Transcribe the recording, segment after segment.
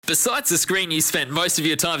Besides the screen you spent most of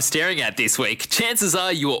your time staring at this week, chances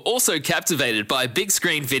are you are also captivated by a big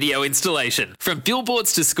screen video installation. From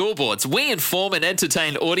billboards to scoreboards, we inform and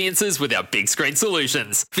entertain audiences with our big screen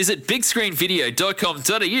solutions. Visit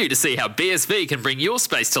bigscreenvideo.com.au to see how BSV can bring your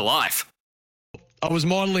space to life. I was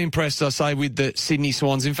mightily impressed, I say, with the Sydney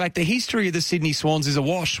Swans. In fact, the history of the Sydney Swans is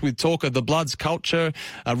awash with talk of the Bloods culture,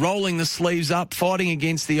 rolling the sleeves up, fighting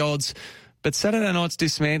against the odds. But Saturday night's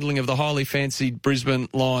dismantling of the highly fancied Brisbane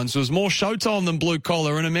Lions was more showtime than blue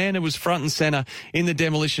collar, and a man who was front and centre in the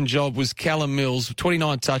demolition job was Callum Mills,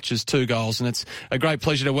 29 touches, 2 goals, and it's a great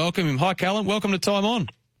pleasure to welcome him. Hi, Callum. Welcome to Time On.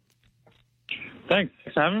 Thanks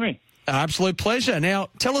for having me. Absolute pleasure. Now,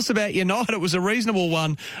 tell us about your night. It was a reasonable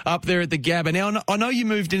one up there at the Gabba. Now, I know you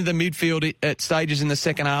moved into the midfield at stages in the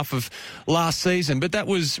second half of last season, but that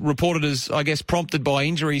was reported as, I guess, prompted by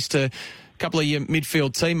injuries to a couple of your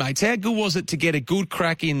midfield teammates. How good was it to get a good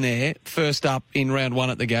crack in there first up in round one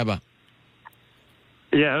at the Gabba?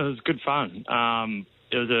 Yeah, it was good fun.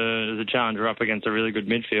 It was a challenger up against a really good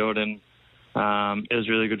midfield, and it was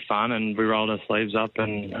really good fun, and we rolled our sleeves up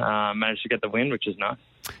and managed to get the win, which is nice.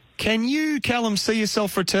 Can you, Callum, see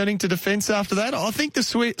yourself returning to defence after that? I think the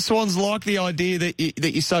Swans like the idea that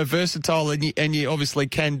you're so versatile and you obviously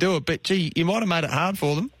can do it, but, gee, you might have made it hard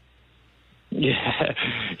for them.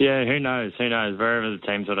 Yeah, who knows? Wherever the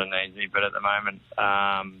team sort of needs me, but at the moment,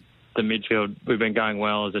 the midfield, we've been going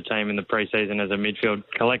well as a team in the pre-season as a midfield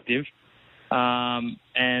collective. And,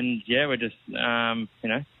 yeah, we're just,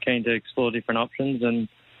 keen to explore different options and,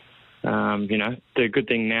 the good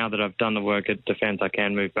thing now that I've done the work at defence, I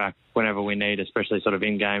can move back whenever we need, especially sort of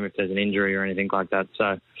in-game if there's an injury or anything like that.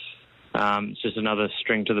 So it's just another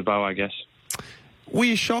string to the bow, I guess. Were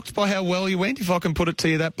you shocked by how well you went, if I can put it to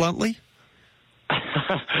you that bluntly?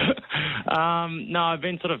 No, I've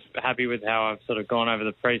been sort of happy with how I've sort of gone over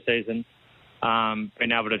the pre-season.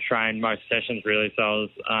 Been able to train most sessions, really. So I was,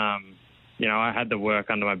 I had the work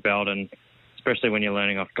under my belt, and especially when you're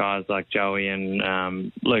learning off guys like Joey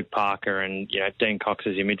and Luke Parker and, Dean Cox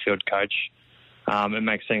as your midfield coach, it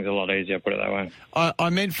makes things a lot easier, put it that way. I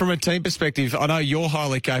meant from a team perspective. I know you're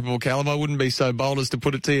highly capable, Callum. I wouldn't be so bold as to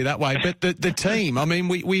put it to you that way. But the team, I mean,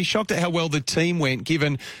 we're shocked at how well the team went,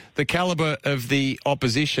 given the calibre of the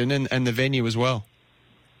opposition and the venue as well.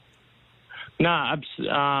 No,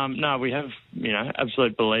 we have,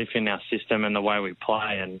 absolute belief in our system and the way we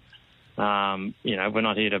play. And, we're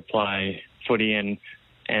not here to play footy and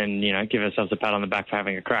give ourselves a pat on the back for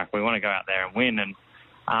having a crack. We want to go out there and win. And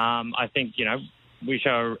I think, we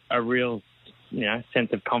show a real,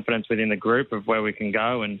 sense of confidence within the group of where we can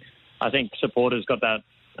go. And I think supporters got that,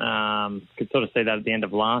 could sort of see that at the end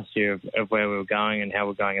of last year of where we were going and how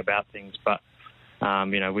we're going about things. But,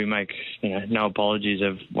 we make, no apologies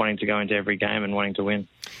of wanting to go into every game and wanting to win.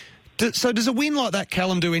 So does a win like that,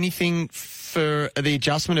 Callum, do anything for the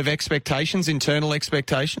adjustment of expectations, internal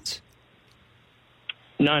expectations?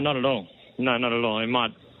 No, not at all. No, not at all. It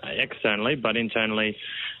might externally, but internally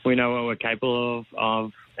we know what we're capable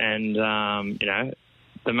of. And,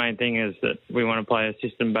 the main thing is that we want to play a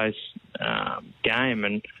system-based game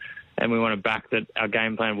and we want to back that our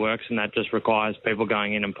game plan works, and that just requires people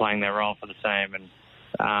going in and playing their role for the same.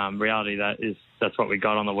 And reality, that's what we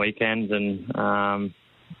got on the weekends, and,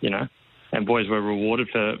 and boys were rewarded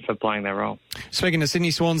for playing their role. Speaking of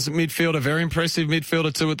Sydney Swans midfielder, very impressive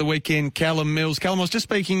midfielder too at the weekend, Callum Mills. Callum, I was just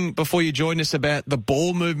speaking before you joined us about the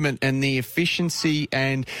ball movement and the efficiency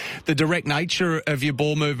and the direct nature of your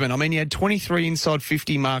ball movement. I mean, you had 23 inside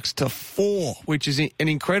 50 marks to 4, which is an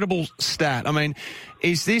incredible stat. I mean,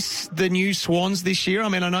 is this the new Swans this year? I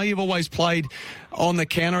mean, I know you've always played on the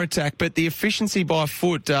counter-attack, but the efficiency by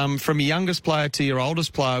foot from your youngest player to your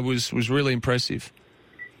oldest player was really impressive.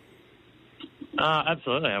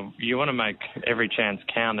 Absolutely. You want to make every chance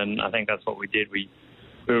count, and I think that's what we did. We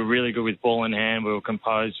were really good with ball in hand. We were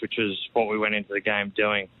composed, which is what we went into the game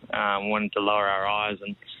doing. Wanted to lower our eyes,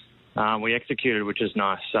 and we executed, which is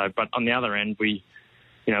nice. So, but on the other end, we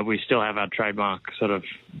still have our trademark sort of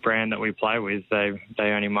brand that we play with. They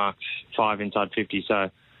only marked 5 inside 50. So,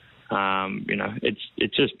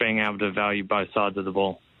 it's just being able to value both sides of the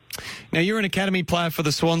ball. Now, you're an academy player for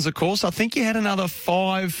the Swans, of course. I think you had another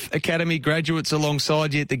 5 academy graduates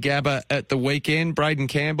alongside you at the Gabba at the weekend. Braden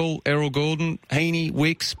Campbell, Errol Gordon, Heaney,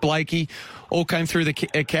 Wicks, Blakey, all came through the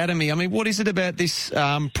academy. I mean, what is it about this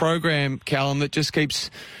program, Callum, that just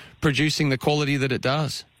keeps producing the quality that it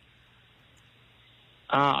does?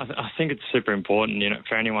 I think it's super important,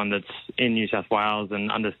 for anyone that's in New South Wales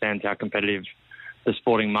and understands how competitive the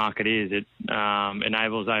sporting market is. It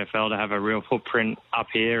enables AFL to have a real footprint up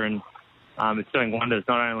here, and it's doing wonders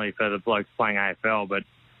not only for the blokes playing AFL, but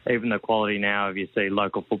even the quality now, if you see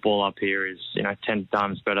local football up here, is 10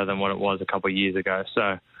 times better than what it was a couple of years ago.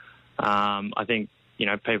 So I think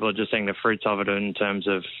people are just seeing the fruits of it in terms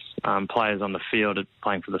of players on the field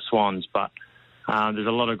playing for the Swans, but there's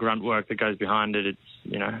a lot of grunt work that goes behind it.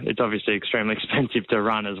 It's obviously extremely expensive to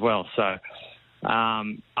run as well. So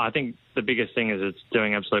I think the biggest thing is it's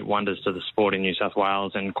doing absolute wonders to the sport in New South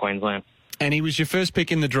Wales and Queensland. And he was your first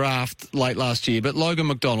pick in the draft late last year, but Logan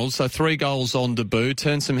McDonald, so 3 goals on debut,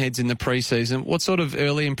 turned some heads in the pre-season. What sort of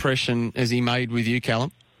early impression has he made with you,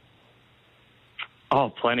 Callum? Oh,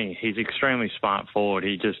 plenty. He's extremely smart forward.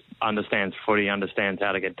 He just understands footy, understands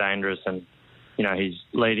how to get dangerous, and his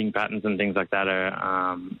leading patterns and things like that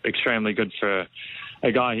are extremely good for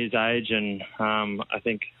a guy his age. And I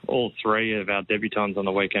think all 3 of our debutants on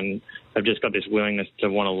the weekend have just got this willingness to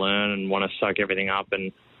want to learn and want to soak everything up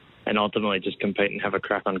and ultimately just compete and have a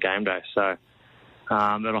crack on game day. So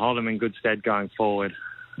that'll hold him in good stead going forward,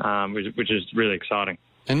 which is really exciting.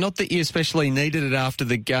 And not that you especially needed it after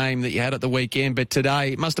the game that you had at the weekend, but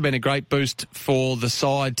today it must have been a great boost for the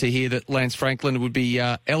side to hear that Lance Franklin would be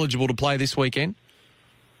eligible to play this weekend.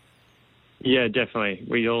 Yeah, definitely.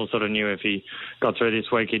 We all sort of knew if he got through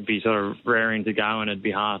this week, he'd be sort of raring to go and it'd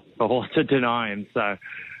be hard for to deny him. So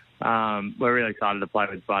we're really excited to play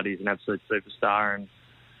with Bud. He's an absolute superstar, and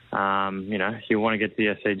you want to get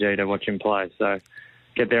to the SCG to watch him play. So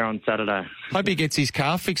get there on Saturday. Hope he gets his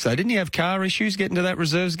car fixed, though. Didn't he have car issues getting to that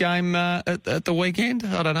reserves game at the weekend?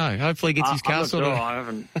 I don't know. Hopefully he gets his car sorted. I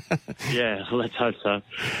haven't. Yeah, let's hope so.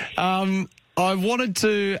 I wanted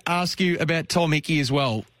to ask you about Tom Hickey as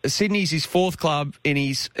well. Sydney's his 4th club in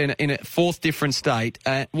a 4th different state.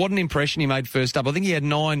 What an impression he made first up. I think he had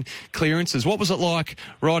 9 clearances. What was it like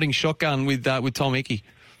riding shotgun with Tom Hickey?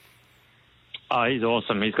 Oh, he's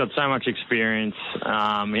awesome. He's got so much experience.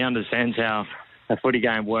 He understands how a footy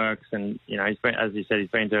game works, and he's been, as you said, he's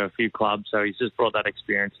been to a few clubs, so he's just brought that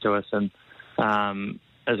experience to us. And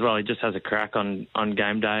as well, he just has a crack on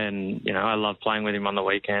game day, and I love playing with him on the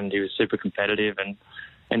weekend. He was super competitive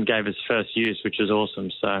and gave us first use, which was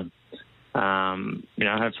awesome. So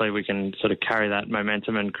hopefully we can sort of carry that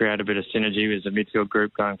momentum and create a bit of synergy with the midfield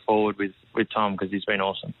group going forward with Tom, because he's been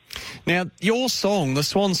awesome. Now, your song, the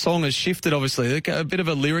Swan song, has shifted, obviously. A bit of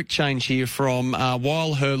a lyric change here from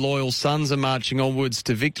while her loyal sons are marching onwards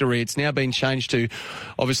to victory. It's now been changed to,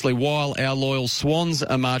 obviously, while our loyal Swans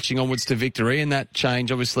are marching onwards to victory. And that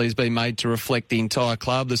change, obviously, has been made to reflect the entire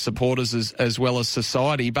club, the supporters, as well as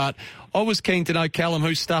society. But I was keen to know, Callum,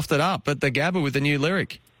 who stuffed it up at the Gabba with the new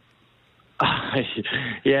lyric.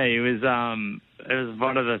 Yeah, it was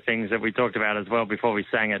one of the things that we talked about as well before we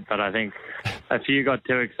sang it, but I think a few got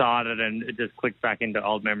too excited and it just clicked back into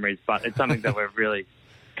old memories. But it's something that we're really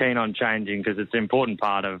keen on changing, because it's an important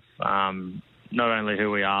part of not only who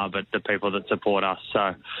we are, but the people that support us.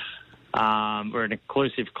 So we're an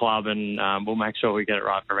inclusive club, and we'll make sure we get it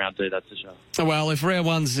right for round 2, that's for sure. Well, if round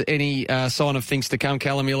 1's any sign of things to come,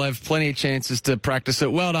 Callum, you'll have plenty of chances to practice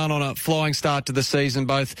it. Well done on a flying start to the season,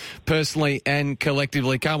 both personally and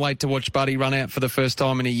collectively. Can't wait to watch Buddy run out for the first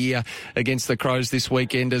time in a year against the Crows this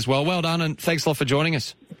weekend as well. Well done, and thanks a lot for joining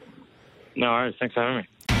us. No worries. Thanks for having me.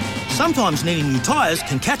 Sometimes needing new tyres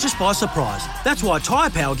can catch us by surprise. That's why Tyre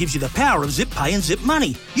Power gives you the power of Zip Pay and Zip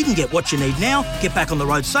Money. You can get what you need now, get back on the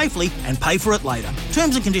road safely and pay for it later.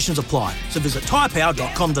 Terms and conditions apply. So visit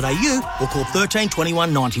tyrepower.com.au or call 13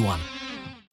 21 91.